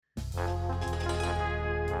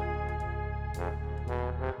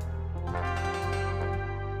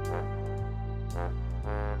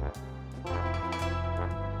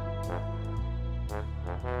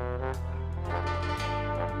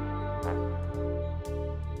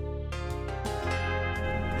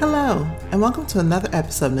Hello, and welcome to another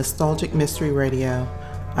episode of Nostalgic Mystery Radio.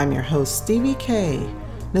 I'm your host, Stevie K,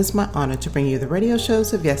 and it's my honor to bring you the radio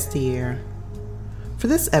shows of yesteryear. For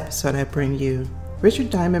this episode, I bring you Richard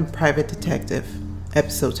Diamond, Private Detective,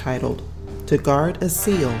 episode titled To Guard a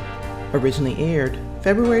Seal, originally aired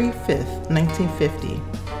February 5th, 1950,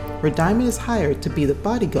 where Diamond is hired to be the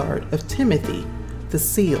bodyguard of Timothy, the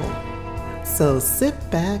seal. So sit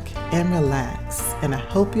back and relax, and I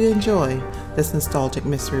hope you enjoy this Nostalgic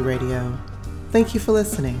Mystery Radio. Thank you for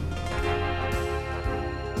listening.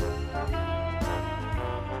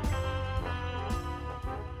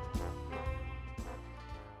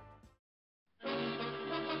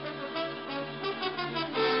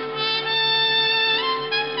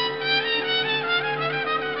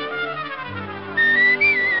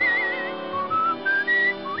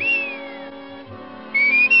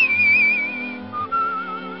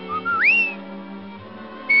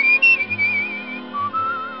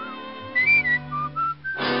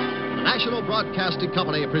 National Broadcasting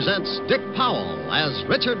Company presents Dick Powell as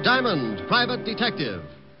Richard Diamond, Private Detective.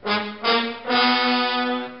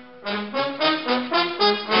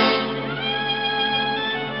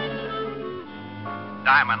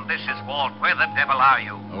 Diamond, this is Walt. Where the devil are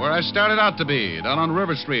you? Where I started out to be, down on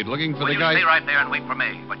River Street, looking for the guy... You stay right there and wait for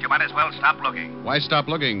me, but you might as well stop looking. Why stop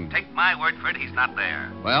looking? Take my word for it, he's not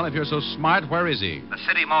there. Well, if you're so smart, where is he? The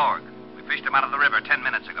city morgue. We fished him out of the river 10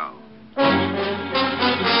 minutes ago.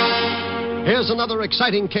 Here's another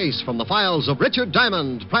exciting case from the files of Richard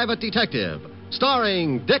Diamond, Private Detective,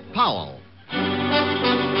 starring Dick Powell.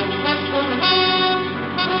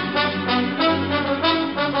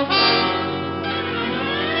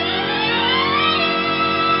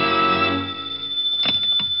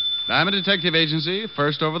 Diamond Detective Agency,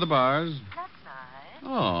 first over the bars. That's nice.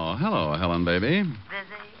 Oh, hello, Helen, baby.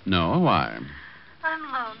 Busy? No, why? I'm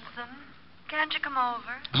lonesome. Can't you come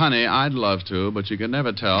over? Honey, I'd love to, but you can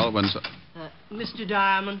never tell when... Mr.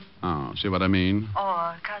 Diamond. Oh, see what I mean?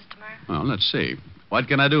 Or customer? Well, let's see. What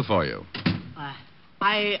can I do for you?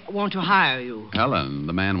 I want to hire you. Helen,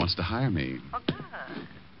 the man wants to hire me. Oh, good.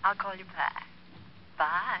 I'll call you back.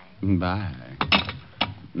 Bye. Bye.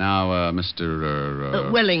 Now,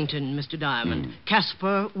 Mr. Wellington, Mr. Diamond.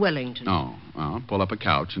 Caspar Wellington. Oh, well, pull up a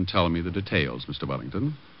couch and tell me the details, Mr.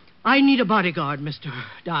 Wellington. I need a bodyguard, Mr.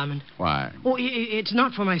 Diamond. Why? Oh, it's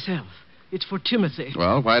not for myself. It's for Timothy.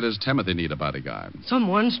 Well, why does Timothy need a bodyguard?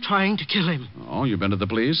 Someone's trying to kill him. Oh, you've been to the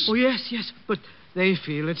police? Oh, yes, but they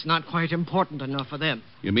feel it's not quite important enough for them.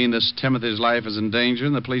 You mean this Timothy's life is in danger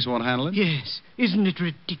and the police won't handle it? Yes. Isn't it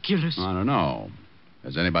ridiculous? I don't know.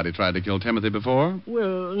 Has anybody tried to kill Timothy before?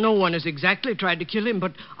 Well, no one has exactly tried to kill him,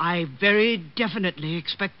 but I very definitely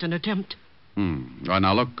expect an attempt. Well,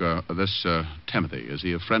 now, look, this Timothy, is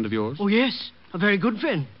he a friend of yours? Oh, yes. A very good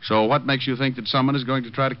friend. So what makes you think that someone is going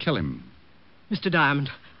to try to kill him? Mr. Diamond,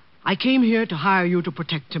 I came here to hire you to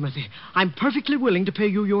protect Timothy. I'm perfectly willing to pay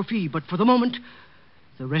you your fee, but for the moment,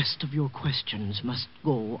 the rest of your questions must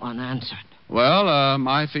go unanswered. Well,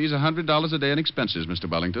 my fee's $100 a day in expenses, Mr.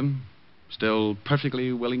 Wellington. Still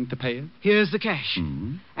perfectly willing to pay it? Here's the cash.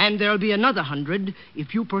 Mm-hmm. And there'll be another 100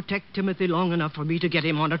 if you protect Timothy long enough for me to get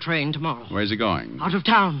him on a train tomorrow. Where's he going? Out of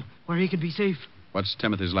town, where he can be safe. What's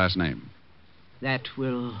Timothy's last name? That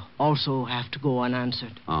will also have to go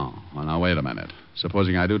unanswered. Oh, well, now, wait a minute.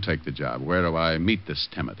 Supposing I do take the job, where do I meet this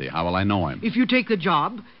Timothy? How will I know him? If you take the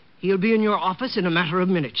job, he'll be in your office in a matter of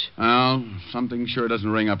minutes. Well, something sure doesn't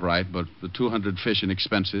ring up right, but the 200 fish in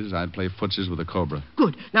expenses, I'd play footsies with a cobra.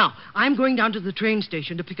 Good. Now, I'm going down to the train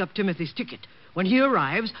station to pick up Timothy's ticket. When he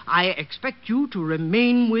arrives, I expect you to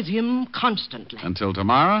remain with him constantly. Until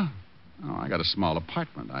tomorrow? Oh, I got a small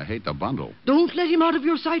apartment. I hate to bundle. Don't let him out of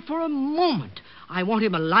your sight for a moment. I want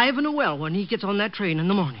him alive and well when he gets on that train in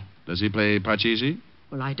the morning. Does he play Parcheesi?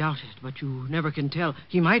 Well, I doubt it, but you never can tell.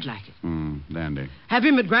 He might like it. Dandy. Have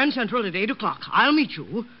him at Grand Central at 8 o'clock. I'll meet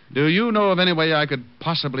you. Do you know of any way I could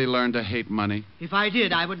possibly learn to hate money? If I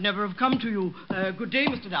did, I would never have come to you. Good day,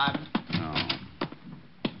 Mr. Diamond.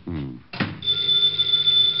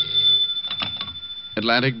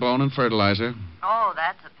 Atlantic Bone and Fertilizer. Oh,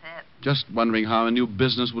 that's a pip. Just wondering how a new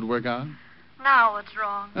business would work out. Now what's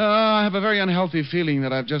wrong? I have a very unhealthy feeling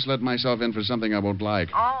that I've just let myself in for something I won't like.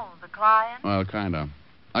 Oh, the client? Well, kind of.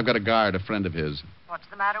 I've got a guard, a friend of his. What's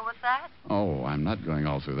the matter with that? Oh, I'm not going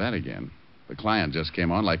all through that again. The client just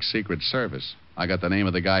came on like Secret Service. I got the name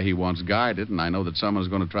of the guy he wants guarded, and I know that someone's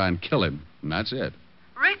going to try and kill him. And that's it.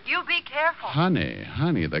 Rick, you be careful.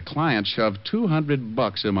 Honey, the client shoved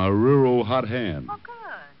 $200 in my rural hot hand. Oh, good.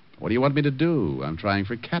 What do you want me to do? I'm trying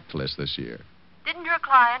for capitalists this year. Didn't your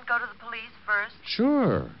client go to the police first?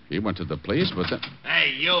 Sure. He went to the police, but then...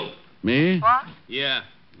 Hey, you. Me? What? Yeah.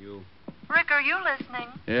 You. Rick, are you listening?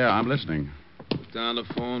 Yeah, I'm listening. Put down the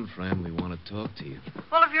phone, friend. We want to talk to you.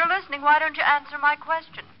 Well, if you're listening, why don't you answer my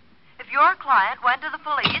question? If your client went to the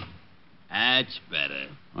police... That's better.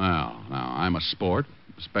 Well, now, I'm a sport,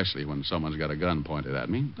 especially when someone's got a gun pointed at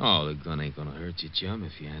me. Oh, the gun ain't gonna hurt you, chum,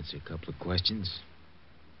 if you answer a couple of questions.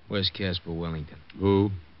 Where's Casper Wellington?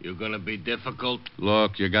 Who? You gonna be difficult?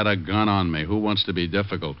 Look, you got a gun on me. Who wants to be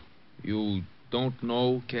difficult? You don't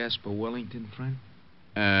know Casper Wellington, friend?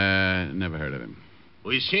 Never heard of him.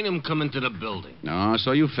 We seen him come into the building. No,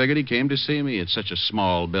 so you figured he came to see me. It's such a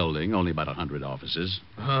small building, only about 100 offices.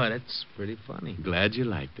 Oh, that's pretty funny. Glad you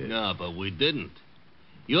liked it. No, but we didn't.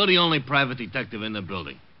 You're the only private detective in the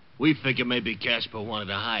building. We figured maybe Casper wanted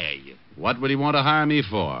to hire you. What would he want to hire me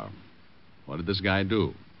for? What did this guy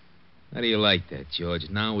do? How do you like that, George?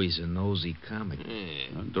 Now he's a nosy comic.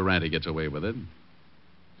 Yeah. Durante gets away with it.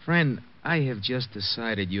 Friend, I have just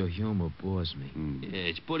decided your humor bores me. Yeah,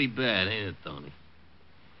 it's pretty bad, ain't it, Tony?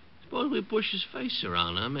 Suppose we push his face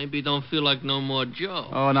around, huh? Maybe he don't feel like no more Joe.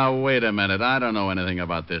 Oh, now, wait a minute. I don't know anything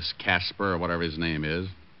about this Casper or whatever his name is.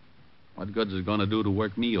 What good's it going to do to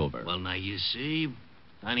work me over? Well, now, you see,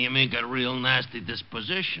 Tony and me got real nasty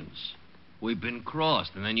dispositions. We've been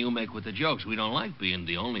crossed, and then you make with the jokes. We don't like being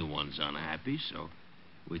the only ones unhappy, so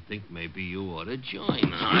we think maybe you ought to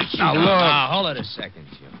join us. Now, look. Now, hold it a second,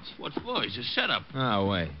 George. What for? It's a setup. Oh,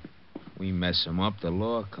 wait. We mess him up, the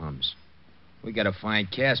law comes. We gotta find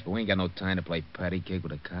Casper. We ain't got no time to play patty cake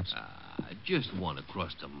with the cops. Just one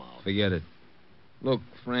across the mouth. Forget it. Look,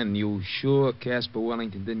 friend, you sure Casper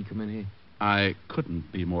Wellington didn't come in here? I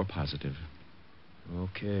couldn't be more positive.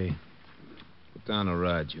 Okay. Put down the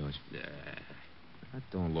rod, George. That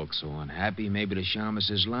don't look so unhappy. Maybe the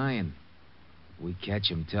shamus is lying. If we catch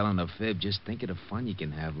him telling a fib, just think of the fun you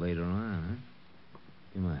can have later on, huh?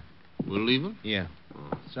 Come on. We'll leave him? Yeah.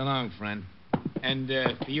 So long, friend. And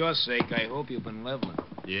for your sake, I hope you've been leveling.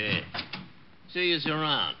 Yeah. See you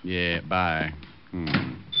around. Yeah, bye.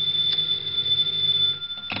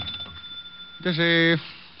 This is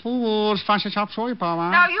fool's fancy shop soy power.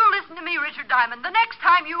 Now, you listen to me, Richard Diamond. The next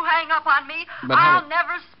time you hang up on me, But I'll how-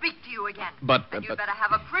 never speak to you again. And you'd better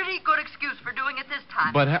have a pretty good excuse for doing it this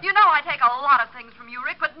time. But you know I take a lot of things from you,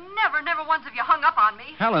 Rick, but never once have you hung up on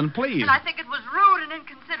me. Helen, please. And I think it was rude and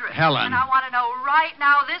inconsiderate. Helen. And I want to know right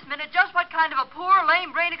now, this minute, just what kind of a poor,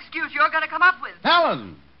 lame brain excuse you're going to come up with.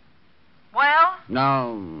 Helen! Well? Now,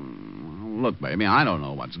 look, baby, I don't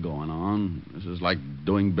know what's going on. This is like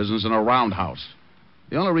doing business in a roundhouse.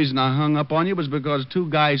 The only reason I hung up on you was because two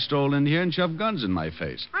guys strolled in here and shoved guns in my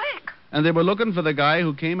face. Rick. And they were looking for the guy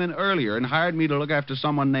who came in earlier and hired me to look after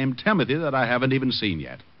someone named Timothy that I haven't even seen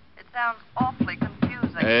yet. It sounds awfully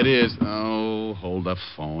confusing. It is. Oh, hold the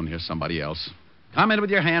phone. Here's somebody else. Come in with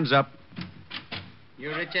your hands up. You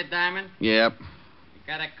Richard Diamond? Yep. You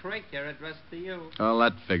got a crate here addressed to you. Oh,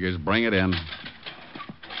 that figures. Bring it in.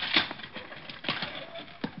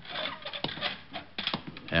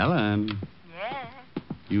 Helen, Yes.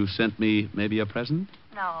 you sent me maybe a present?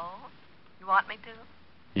 No. You want me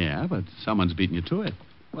to? Yeah, but someone's beating you to it.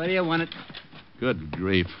 Where do you want it? Good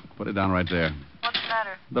grief. Put it down right there. What's the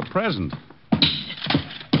matter? The present.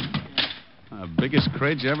 The biggest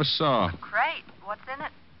crate you ever saw. Crate. What's in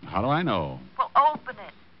it? How do I know? Well, open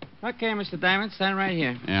it. Okay, Mr. Diamond, stand right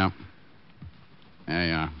here. Yeah. There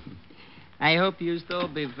you are. I hope you still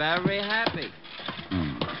be very happy.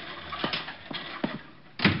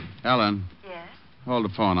 Helen, Yes? hold the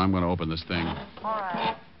phone. I'm going to open this thing. All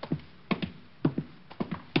right.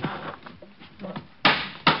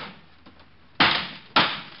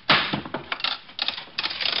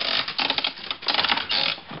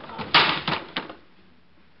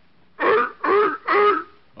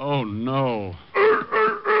 Oh, no.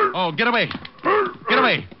 Oh, get away. Get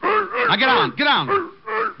away. Now get on. Get on.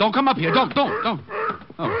 Don't come up here. Don't.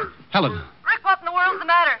 Oh, Helen. Rick, what in the world's the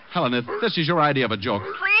matter? Helen, if this is your idea of a joke,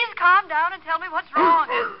 Please calm down and tell me what's wrong.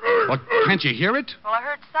 well, can't you hear it? Well, I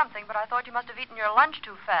heard something, but I thought you must have eaten your lunch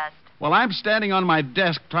too fast. Well, I'm standing on my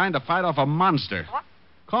desk trying to fight off a monster. What?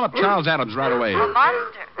 Call up Charles Adams right away. A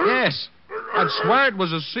monster. Yes. I'd swear it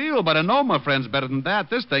was a seal, but I know my friend's better than that.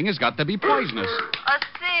 This thing has got to be poisonous. A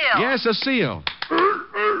seal. Yes, a seal.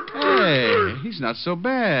 Hey, he's not so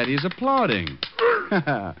bad. He's applauding.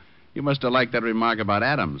 You must have liked that remark about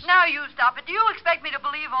Adams. Now you stop it. Do you expect me to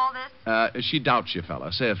believe all this? She doubts you,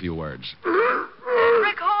 fella. Say a few words.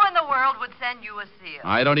 Rick, who in the world would send you a seal?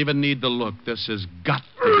 I don't even need to look. This has got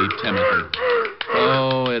to be Timothy.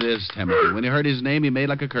 Oh, it is Timothy. When he heard his name, he made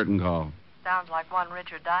like a curtain call. Sounds like one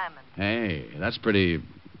Richard Diamond. Hey, that's pretty...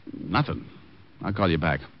 nothing. I'll call you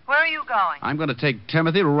back. Where are you going? I'm going to take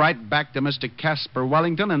Timothy right back to Mr. Casper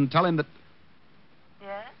Wellington and tell him that...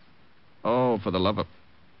 Yes? Oh, for the love of...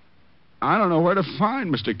 I don't know where to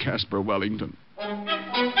find Mr. Casper Wellington.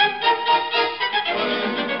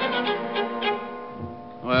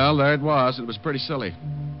 Well, there it was. It was pretty silly.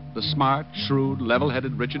 The smart, shrewd,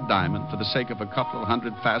 level-headed Richard Diamond, for the sake of a couple of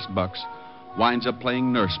hundred fast bucks, winds up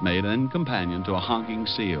playing nursemaid and companion to a honking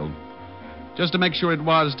seal. Just to make sure it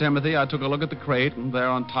was Timothy, I took a look at the crate, and there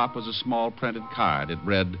on top was a small printed card. It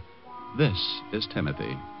read, "This is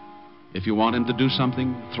Timothy. If you want him to do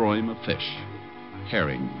something, throw him a fish.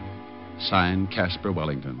 Herring. Signed, Casper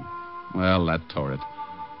Wellington." Well, that tore it.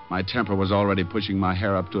 My temper was already pushing my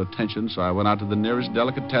hair up to attention, so I went out to the nearest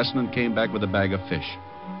delicatessen and came back with a bag of fish.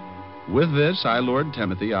 With this, I lured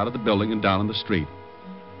Timothy out of the building and down on the street.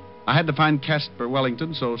 I had to find Casper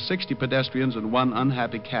Wellington, so 60 pedestrians and one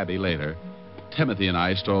unhappy cabbie later, Timothy and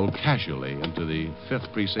I strolled casually into the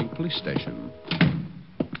 5th Precinct Police Station.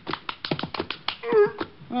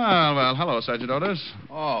 Ah, well, hello, Sergeant Otis.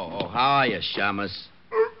 Oh, how are you, Shamus?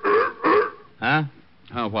 Huh?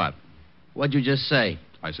 Oh, what? What'd you just say?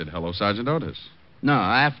 I said, hello, Sergeant Otis. No,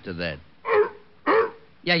 after that.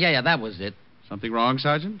 Yeah, that was it. Something wrong,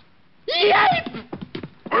 Sergeant?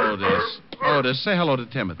 Otis, say hello to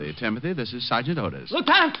Timothy. Timothy, this is Sergeant Otis.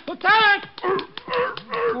 Lieutenant!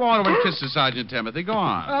 Go on over and kiss the Sergeant, Timothy. Go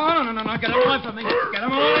on. Oh, no. Get him away from me. Get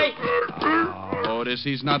him away. Oh, Otis,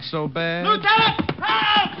 he's not so bad. Lieutenant!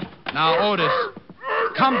 Help! Now, Otis,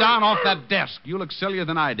 come down off that desk. You look sillier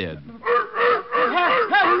than I did. Help!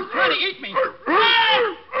 He's trying to eat me.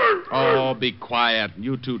 Help! Oh, be quiet.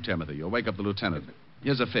 You too, Timothy. You'll wake up the lieutenant.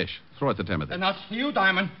 Here's a fish. Throw it to Timothy. Not you,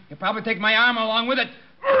 Diamond. You'll probably take my arm along with it.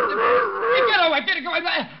 Get away.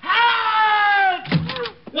 Help!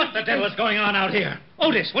 What the devil is going on out here?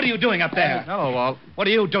 Otis, what are you doing up there? Hello, Walt. What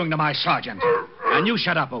are you doing to my sergeant? And you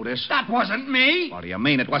shut up, Otis. That wasn't me. What do you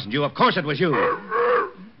mean it wasn't you? Of course it was you.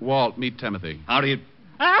 Walt, meet Timothy. How do you...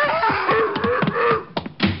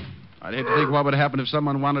 I'd hate to think what would happen if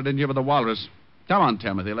someone wandered in here with a walrus. Come on,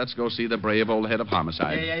 Timothy. Let's go see the brave old head of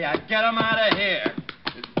homicide. Yeah. Get him out of here.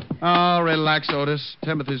 Oh, relax, Otis.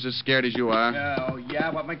 Timothy's as scared as you are. Oh,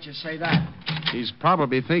 yeah? What makes you say that? He's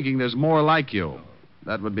probably thinking there's more like you.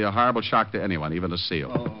 That would be a horrible shock to anyone, even a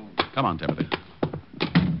seal. Oh. Come on, Timothy.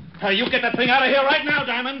 Hey, you get that thing out of here right now,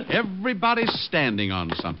 Diamond. Everybody's standing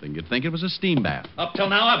on something. You'd think it was a steam bath. Up till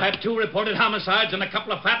now, I've had 2 reported homicides and a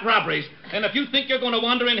couple of fat robberies. And if you think you're going to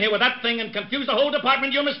wander in here with that thing and confuse the whole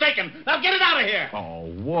department, you're mistaken. Now get it out of here.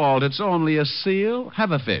 Oh, Walt, it's only a seal.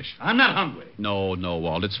 Have a fish. I'm not hungry. No,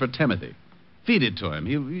 Walt. It's for Timothy. Feed it to him.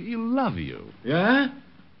 He'll love you. Yeah?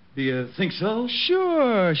 Do you think so?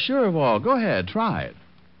 Sure, Walt. Go ahead. Try it.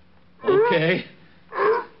 Okay.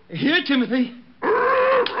 Here, Timothy.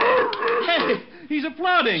 Hey, he's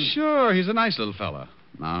applauding. Sure, he's a nice little fella.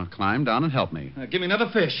 Now, climb down and help me. Give me another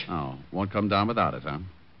fish. Oh, won't come down without it, huh?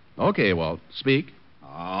 Okay, Walt. Speak.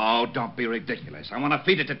 Oh, don't be ridiculous. I want to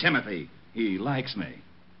feed it to Timothy. He likes me.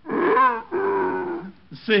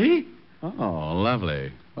 See? Oh,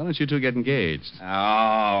 lovely. Why don't you two get engaged?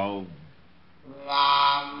 Oh.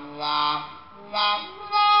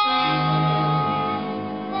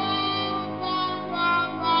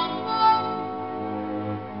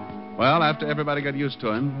 Well, after everybody got used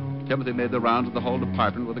to him, Timothy made the rounds of the whole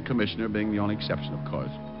department, with the commissioner being the only exception, of course.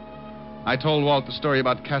 I told Walt the story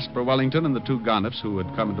about Casper Wellington and the 2 gonniffs who had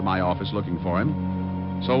come into my office looking for him.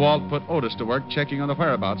 So Walt put Otis to work checking on the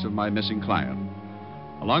whereabouts of my missing client.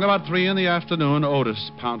 Along about 3 in the afternoon, Otis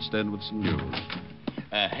pounced in with some news.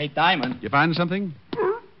 Hey, Diamond. You find something?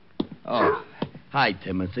 Oh, hi,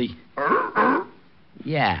 Timothy.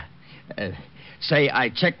 Yeah. Say, I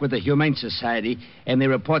checked with the Humane Society, and they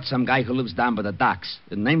report some guy who lives down by the docks.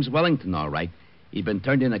 His name's Wellington, all right. He's been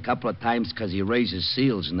turned in a couple of times because he raises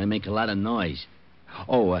seals, and they make a lot of noise.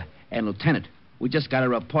 Oh, and Lieutenant, we just got a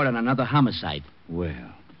report on another homicide.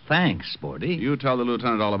 Well, thanks, Sporty. You tell the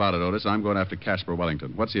lieutenant all about it, Otis. I'm going after Casper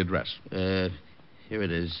Wellington. What's the address? Here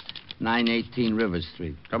it is. 918 River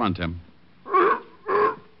Street. Come on, Tim.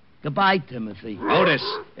 Goodbye, Timothy. Otis.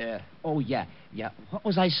 Oh, yeah. What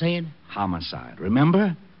was I saying? Homicide,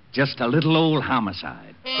 remember? Just a little old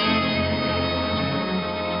homicide.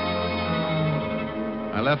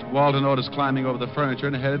 I left Walt and Otis climbing over the furniture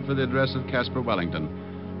and headed for the address of Casper Wellington.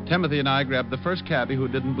 Timothy and I grabbed the first cabbie who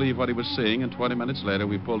didn't believe what he was seeing, and 20 minutes later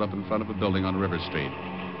we pulled up in front of a building on River Street.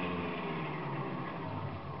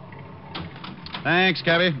 Thanks,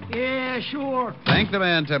 cabbie. Yeah, sure. Thank the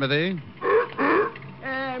man, Timothy.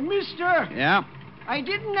 Mister. Yeah? I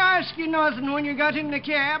didn't ask you nothing when you got in the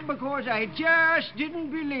cab because I just didn't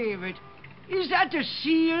believe it. Is that a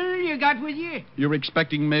seal you got with you? You're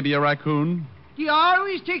expecting maybe a raccoon? Do you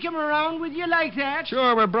always take him around with you like that?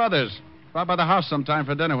 Sure, we're brothers. Drop by the house sometime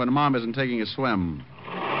for dinner when Mom isn't taking a swim.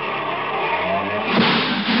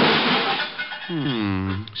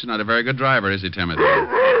 She's not a very good driver, is he, Timothy?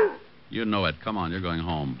 You know it. Come on, you're going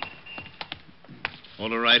home.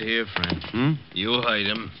 Hold it right here, friend. You hide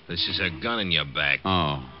him. This is a gun in your back.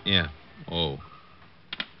 Oh. Yeah. Oh.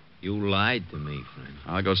 You lied to me, friend.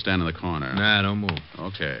 I'll go stand in the corner. Nah, don't move.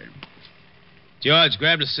 Okay. George,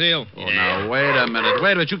 grab the seal. Oh, now, wait a minute.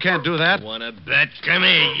 Wait a minute. You can't do that. Wanna bet? Come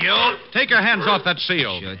here, you. Take your hands off that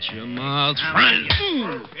seal. Shut your mouth,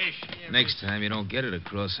 friend. Next time you don't get it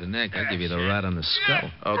across the neck, I'll give you the right on the skull.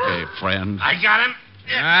 Okay, friend. I got him.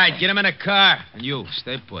 All right, get him in a car. And you,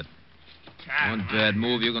 stay put. One bad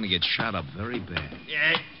move, you're going to get shot up very bad.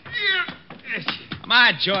 Come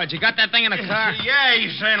on, George. You got that thing in the car? Yeah,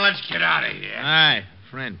 he's saying let's get out of here. All right,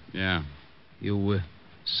 friend. Yeah. You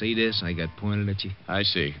see this I got pointed at you? I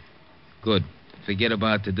see. Good. Forget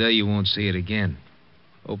about today. You won't see it again.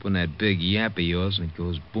 Open that big yap of yours and it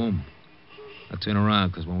goes boom. Now turn around,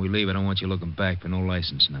 because when we leave, I don't want you looking back for no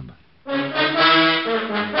license number.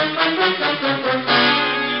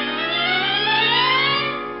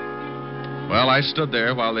 Well, I stood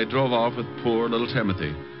there while they drove off with poor little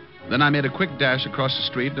Timothy. Then I made a quick dash across the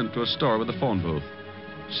street into a store with a phone booth.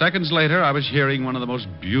 Seconds later, I was hearing one of the most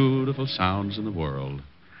beautiful sounds in the world.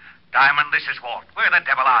 Diamond, this is Walt. Where the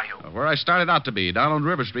devil are you? Where I started out to be, down on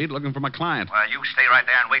River Street, looking for my client. Well, you stay right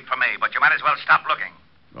there and wait for me, but you might as well stop looking.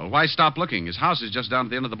 Well, why stop looking? His house is just down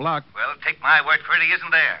at the end of the block. Well, take my word for it, he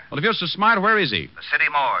isn't there. Well, if you're so smart, where is he? The city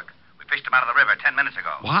morgue. We fished him out of the river 10 minutes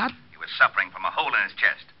ago. What? He was suffering from a hole in his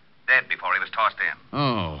chest. Dead before he was tossed in.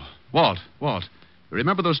 Oh, Walt.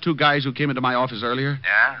 Remember those two guys who came into my office earlier?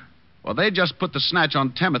 Yeah? Well, they just put the snatch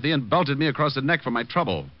on Timothy and belted me across the neck for my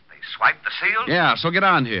trouble. They swiped the seal? Yeah, so get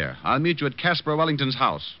on here. I'll meet you at Casper Wellington's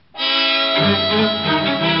house.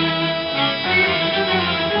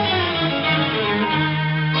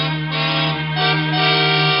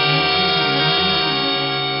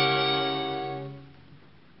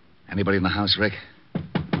 Anybody in the house, Rick? I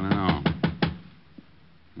don't know.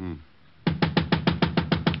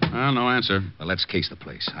 Well, no answer. Well, let's case the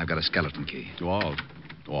place. I've got a skeleton key.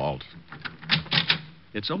 Walt.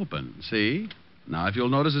 It's open, see? Now, if you'll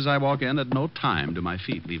notice as I walk in, at no time do my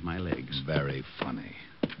feet leave my legs. Very funny.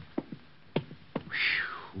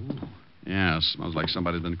 Whew. Yeah, smells like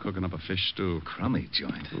somebody's been cooking up a fish stew. Crummy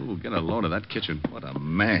joint. Ooh, get a load of that kitchen. What a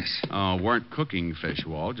mess. Oh, weren't cooking fish,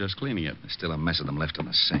 Walt, just cleaning it. There's still a mess of them left in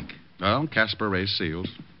the sink. Well, Casper raised seals.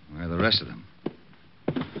 Where are the rest of them?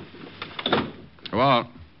 Walt.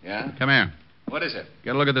 Yeah? Come here. What is it?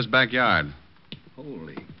 Get a look at this backyard.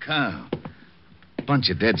 Holy cow. Bunch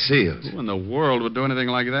of dead seals. Who in the world would do anything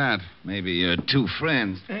like that? Maybe your two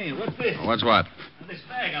friends. Hey, what's this? What's what? This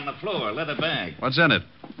bag on the floor, leather bag. What's in it?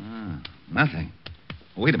 Nothing.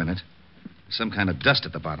 Wait a minute. There's some kind of dust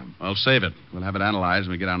at the bottom. Well, save it. We'll have it analyzed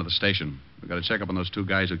when we get down to the station. We've got to check up on those two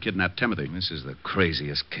guys who kidnapped Timothy. This is the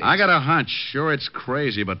craziest case. I got a hunch. Sure, it's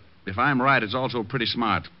crazy, but if I'm right, it's also pretty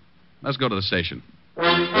smart. Let's go to the station.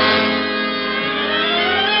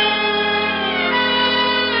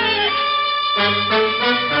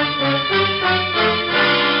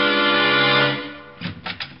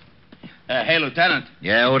 Hey, Lieutenant.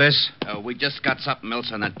 Yeah, Otis? We just got something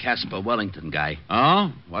else on that Casper Wellington guy.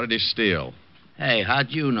 Oh? What did he steal? Hey, how'd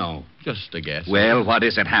you know? Just a guess. Well, what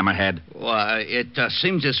is it, Hammerhead? Well, it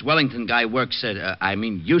seems this Wellington guy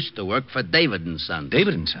used to work for David & Sons.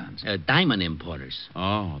 David & Sons? Diamond importers.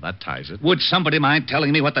 Oh, that ties it. Would somebody mind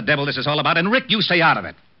telling me what the devil this is all about? And, Rick, you stay out of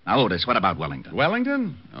it. Now, Otis, what about Wellington?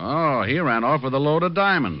 Wellington? Oh, he ran off with a load of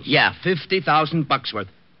diamonds. Yeah, $50,000 worth.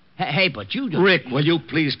 Hey, but you just... Rick, will you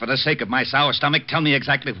please, for the sake of my sour stomach, tell me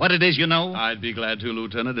exactly what it is you know? I'd be glad to,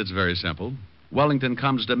 Lieutenant. It's very simple. Wellington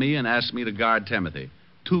comes to me and asks me to guard Timothy.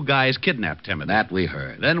 Two guys kidnapped Timothy. That we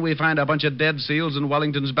heard. Then we find a bunch of dead seals in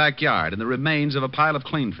Wellington's backyard and the remains of a pile of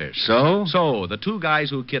clean fish. So? So, the two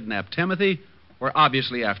guys who kidnapped Timothy were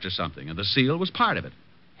obviously after something, and the seal was part of it.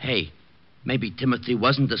 Hey, maybe Timothy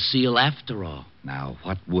wasn't a seal after all. Now,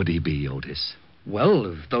 what would he be, Otis?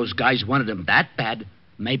 Well, if those guys wanted him that bad,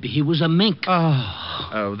 maybe he was a mink.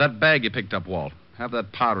 Oh, that bag you picked up, Walt. Have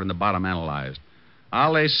that powder in the bottom analyzed.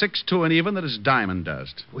 I'll lay 6-2 and even that it's diamond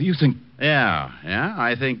dust. Well, you think... Yeah.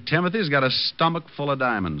 I think Timothy's got a stomach full of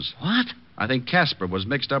diamonds. What? I think Casper was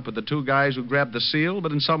mixed up with the two guys who grabbed the seal,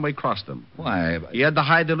 but in some way crossed them. Why? He had to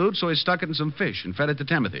hide the loot, so he stuck it in some fish and fed it to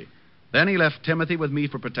Timothy. Then he left Timothy with me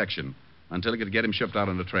for protection until he could get him shipped out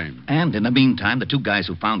on the train. And in the meantime, the two guys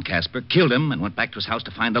who found Casper killed him and went back to his house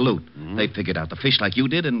to find the loot. Mm-hmm. They figured out the fish like you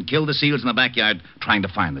did and killed the seals in the backyard trying to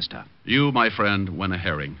find the stuff. You, my friend, win a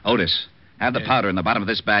herring. Otis, have the powder in the bottom of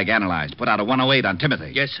this bag analyzed. Put out a 108 on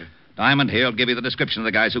Timothy. Yes, sir. Diamond here will give you the description of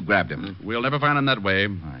the guys who grabbed him. We'll never find him that way.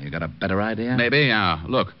 You got a better idea? Maybe, yeah.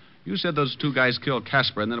 Look, you said those two guys killed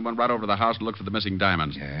Casper and then went right over to the house to look for the missing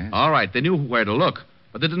diamonds. Yes. All right, they knew where to look,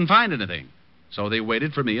 but they didn't find anything. So they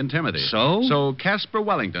waited for me and Timothy. So? So Casper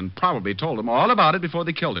Wellington probably told them all about it before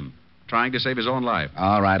they killed him, trying to save his own life.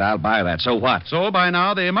 All right, I'll buy that. So what? So by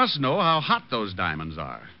now they must know how hot those diamonds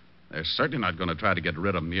are. They're certainly not going to try to get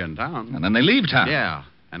rid of them here in town. And then they leave town. Yeah.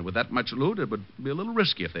 And with that much loot, it would be a little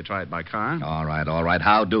risky if they tried by car. All right.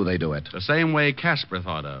 How do they do it? The same way Casper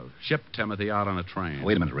thought of. Ship Timothy out on a train.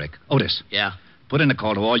 Wait a minute, Rick. Otis. Yeah? Put in a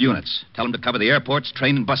call to all units. Tell them to cover the airports,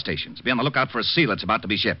 train, and bus stations. Be on the lookout for a seal that's about to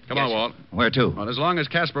be shipped. Come on, Walt. Where to? Well, as long as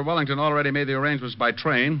Casper Wellington already made the arrangements by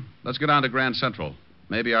train, let's go down to Grand Central.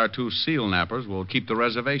 Maybe our two seal nappers will keep the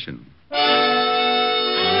reservation.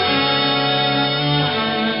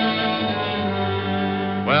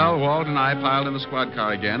 Well, Walt and I piled in the squad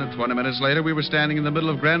car again, and 20 minutes later we were standing in the middle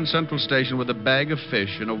of Grand Central Station with a bag of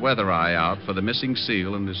fish and a weather eye out for the missing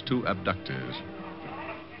seal and his two abductors.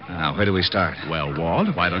 Now, where do we start? Well,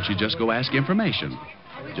 Walt, why don't you just go ask information?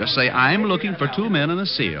 Just say, I'm looking for two men and a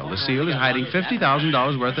seal. The seal is hiding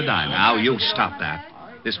 $50,000 worth of diamonds. Now, you stop that.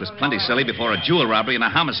 This was plenty silly before a jewel robbery and a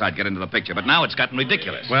homicide get into the picture, but now it's gotten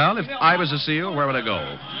ridiculous. Well, if I was a seal, where would I go?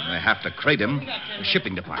 They have to crate him. The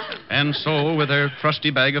shipping department. And so, with their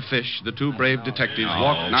trusty bag of fish, the two brave detectives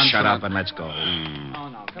walked nonchalant. Shut up and let's go. Oh,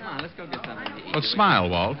 no. Come on, let's go get something to eat. Well, smile,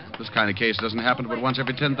 Walt. This kind of case doesn't happen but once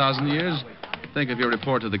every 10,000 years. Think of your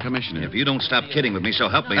report to the commissioner. If you don't stop kidding with me, so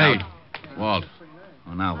help me Hey, out. Walt.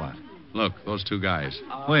 Oh, now what? Look, those two guys.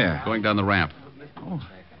 Where? Going down the ramp. Oh,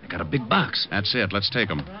 they got a big box. That's it. Let's take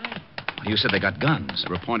them. You said they got guns.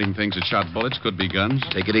 They were pointing things that shot bullets. Could be guns.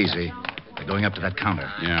 Take it easy. They're going up to that counter.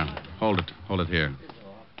 Yeah. Hold it. Hold it here.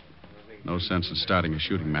 No sense in starting a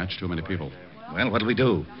shooting match. Too many people. Well, what'll we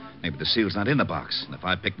do? Maybe the seal's not in the box. And if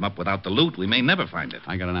I pick them up without the loot, we may never find it.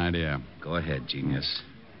 I got an idea. Go ahead, genius.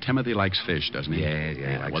 Timothy likes fish, doesn't he? Yeah,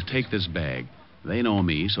 he likes Well, fish. take this bag. They know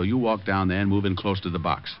me, so you walk down there and move in close to the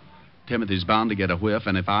box. Timothy's bound to get a whiff,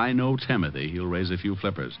 and if I know Timothy, he'll raise a few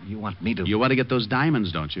flippers. You want me to... You want to get those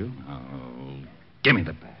diamonds, don't you? Oh, give me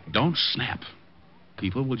the bag. Don't snap.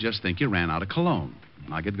 People will just think you ran out of cologne.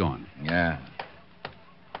 Now get going. Yeah.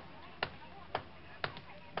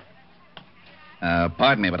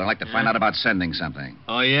 Pardon me, but I'd like to find out about sending something.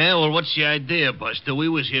 Oh, yeah? Well, what's the idea, Buster? We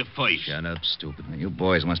was here first. Shut up, stupid. You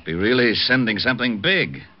boys must be really sending something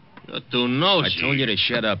big. You're too nosy. I told you to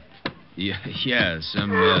shut up. Yeah,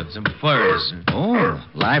 some furs. Oh,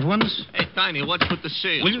 live ones? Hey, Tiny, what's with the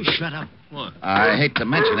seals? Will you shut up? What? I hate to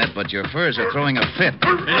mention it, but your furs are throwing a fit. He's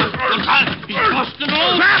busting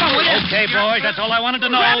loose. Grab him, will you? Okay, boys, that's all I wanted to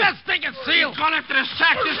know. Grab that stinking seal. He's gone after the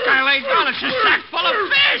sack this guy laid down. It's a sack full of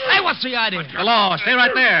fish. Hey, what's the idea? Hello, stay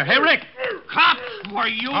right there. Hey, Rick. Cops, were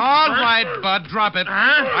you... All right, Bud, drop it.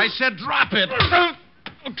 Huh? I said drop it.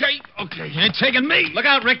 Okay. You ain't taking me. Look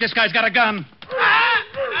out, Rick. This guy's got a gun.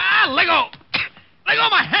 Let go. Let go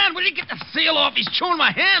of my hand. Will you get the seal off? He's chewing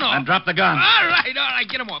my hand off. And drop the gun. All right.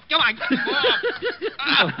 Get him off. Come on, get him off.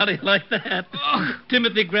 Well, how do you like that?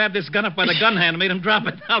 Timothy grabbed this gun up by the gun hand and made him drop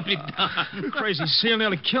it. I'll be darned. Crazy seal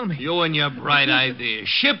nearly killed me. You and your bright idea.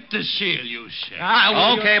 Ship the seal, you say.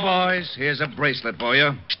 Okay, boys. Here's a bracelet for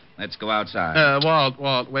you. Let's go outside.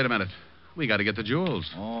 Walt, wait a minute. We got to get the jewels.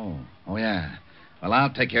 Oh, yeah. Well,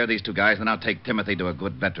 I'll take care of these two guys, and I'll take Timothy to a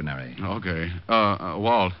good veterinary. Okay.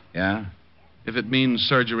 Walt, Yeah? if it means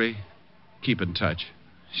surgery, keep in touch.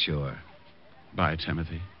 Sure. Bye,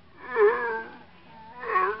 Timothy.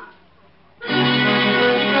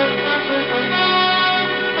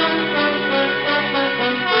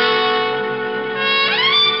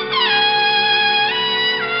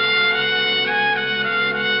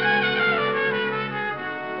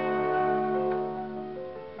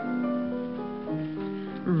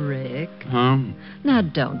 Rick. Huh? Now,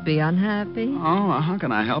 don't be unhappy. Oh, how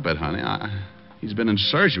can I help it, honey? He's been in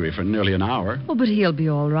surgery for nearly an hour. Oh, but he'll be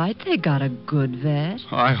all right. They got a good vet.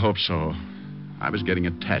 Oh, I hope so. I was getting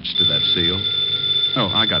attached to that seal. Oh,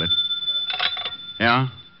 I got it. Yeah?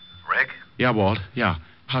 Rick, Yeah, Walt. Yeah.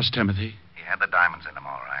 How's Timothy? he had the diamonds in him,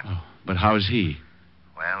 all right. Oh, but how is he?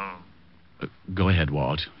 Well, Go ahead,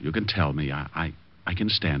 Walt. You can tell me. I can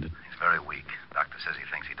stand it. he's very weak. Doctor says he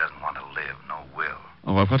thinks he doesn't want to live, no will.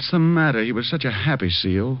 Oh, well, what's the matter? He was such a happy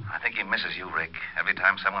seal. I think he misses you, Rick. Every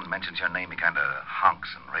time someone mentions your name, he kind of honks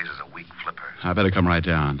and raises a weak flipper. I better come right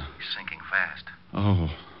down. He's sinking fast. Oh,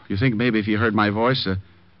 you think maybe if he heard my voice,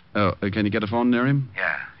 can you get a phone near him?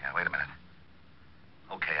 Yeah, wait a minute.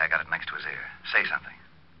 Okay, I got it next to his ear. Say something.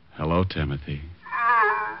 Hello, Timothy.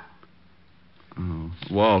 Oh,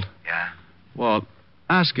 Walt. Yeah? Walt,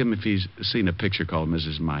 ask him if he's seen a picture called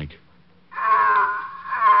Mrs. Mike.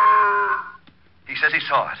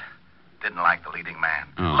 saw it. Didn't like the leading man.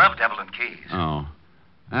 Oh. Loved Evelyn Keyes. Oh.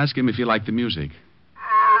 Ask him if he liked the music.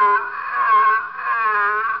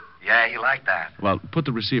 Yeah, he liked that. Well, put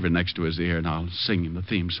the receiver next to his ear and I'll sing him the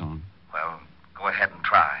theme song. Well, go ahead and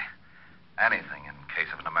try. Anything in case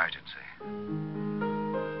of an emergency.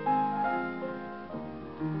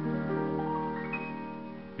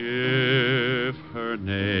 If her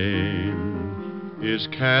name is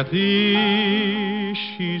Kathy,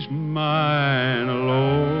 she's mine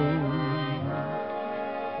alone.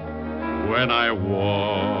 When I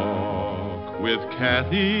walk with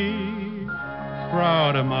Kathy,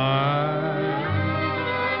 proud am I.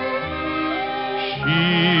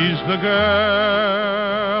 She's the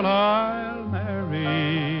girl I'll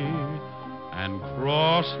marry, and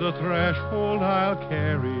cross the threshold I'll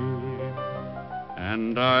carry.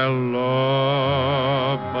 And I'll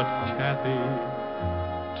love but Kathy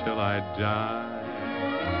till I die.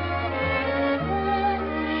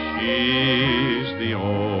 She's the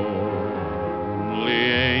only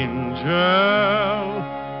angel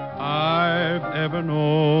I've ever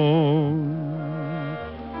known.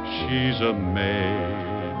 She's a maid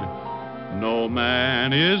no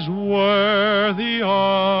man is worthy of.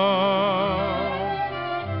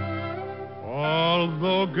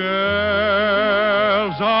 Although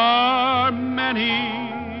girls are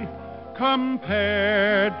many,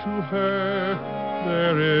 compared to her,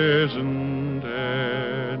 there isn't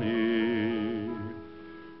any.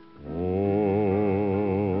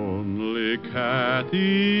 Only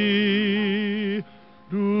Kathy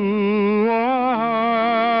do I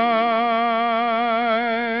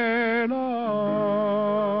love.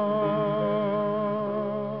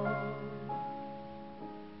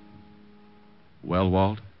 Well,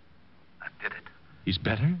 Walt? I did it. He's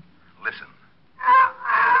better? Listen.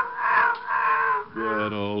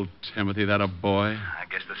 Good old Timothy, that a boy. I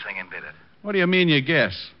guess the singing did it. What do you mean you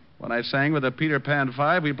guess? When I sang with the Peter Pan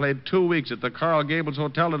Five, we played 2 weeks at the Coral Gables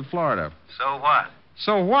Hotel in Florida. So what?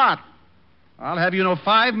 So what? I'll have you know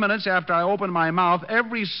 5 minutes after I opened my mouth,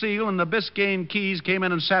 every seal in the Biscayne Keys came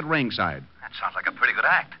in and sat ringside. That sounds like a pretty good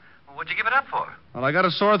act. Well, what'd you give it up for? Well, I got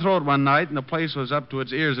a sore throat one night, and the place was up to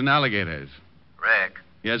its ears in alligators. Rick.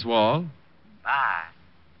 Yes, Walt? Bye.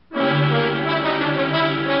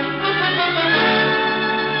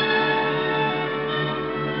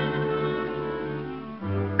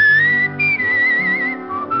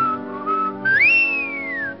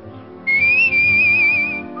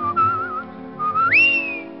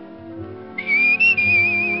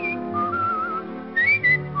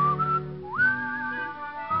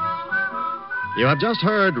 You have just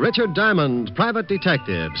heard Richard Diamond, Private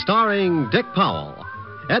Detective, starring Dick Powell.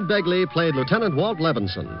 Ed Begley played Lieutenant Walt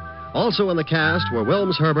Levinson. Also in the cast were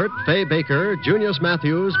Wilms Herbert, Fay Baker, Junius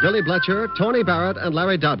Matthews, Billy Bletcher, Tony Barrett, and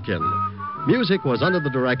Larry Dodkin. Music was under the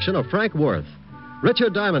direction of Frank Worth.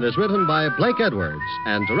 Richard Diamond is written by Blake Edwards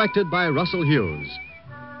and directed by Russell Hughes.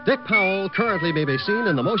 Dick Powell currently may be seen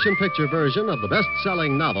in the motion picture version of the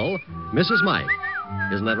best-selling novel, Mrs. Mike.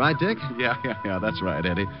 Isn't that right, Dick? Yeah, that's right,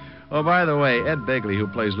 Eddie. Oh, by the way, Ed Begley, who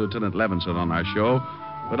plays Lieutenant Levinson on our show,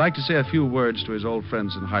 would like to say a few words to his old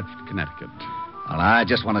friends in Hartford, Connecticut. Well, I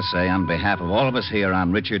just want to say, on behalf of all of us here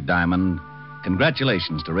on Richard Diamond,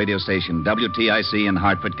 congratulations to radio station WTIC in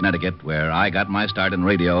Hartford, Connecticut, where I got my start in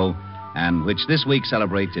radio, and which this week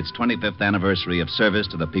celebrates its 25th anniversary of service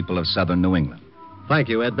to the people of southern New England. Thank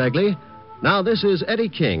you, Ed Begley. Now, this is Eddie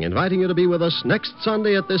King inviting you to be with us next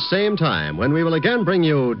Sunday at this same time when we will again bring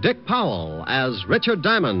you Dick Powell as Richard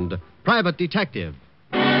Diamond, Private Detective.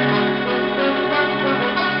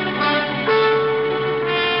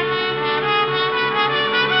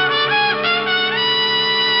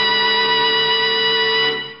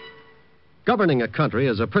 Governing a country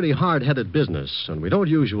is a pretty hard-headed business, and we don't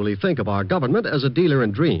usually think of our government as a dealer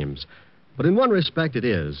in dreams. But in one respect it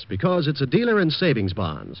is, because it's a dealer in savings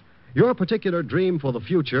bonds. Your particular dream for the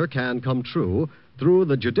future can come true through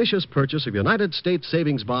the judicious purchase of United States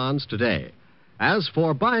savings bonds today. As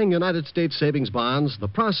for buying United States savings bonds, the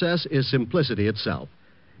process is simplicity itself.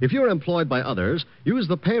 If you're employed by others, use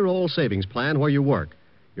the payroll savings plan where you work.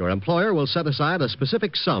 Your employer will set aside a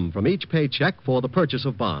specific sum from each paycheck for the purchase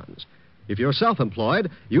of bonds. If you're self-employed,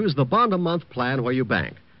 use the bond-a-month plan where you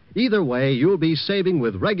bank. Either way, you'll be saving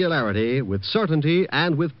with regularity, with certainty,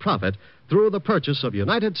 and with profit through the purchase of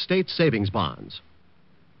United States savings bonds.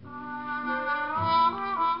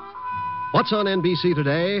 What's on NBC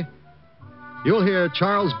today? You'll hear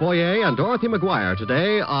Charles Boyer and Dorothy McGuire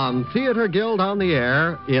today on Theater Guild on the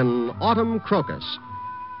Air in Autumn Crocus.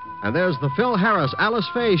 And there's the Phil Harris Alice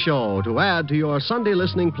Faye Show to add to your Sunday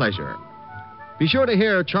listening pleasure. Be sure to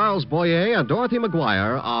hear Charles Boyer and Dorothy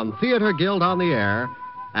McGuire on Theater Guild on the Air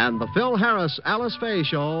and the Phil Harris Alice Faye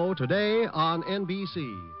Show today on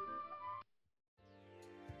NBC.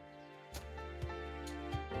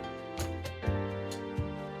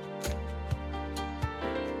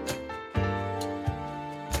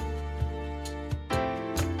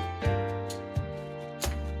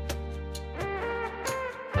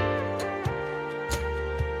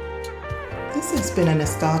 This has been a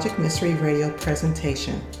Nostalgic Mystery Radio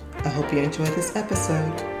presentation. I hope you enjoyed this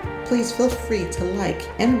episode. Please feel free to like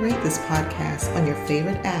and rate this podcast on your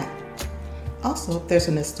favorite app. Also, there's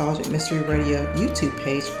a Nostalgic Mystery Radio YouTube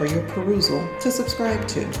page for your perusal to subscribe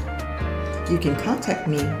to. You can contact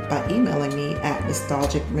me by emailing me at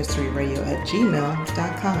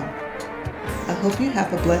nostalgicmysteryradio@gmail.com. I hope you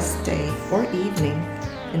have a blessed day or evening.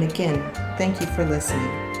 And again, thank you for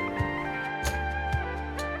listening.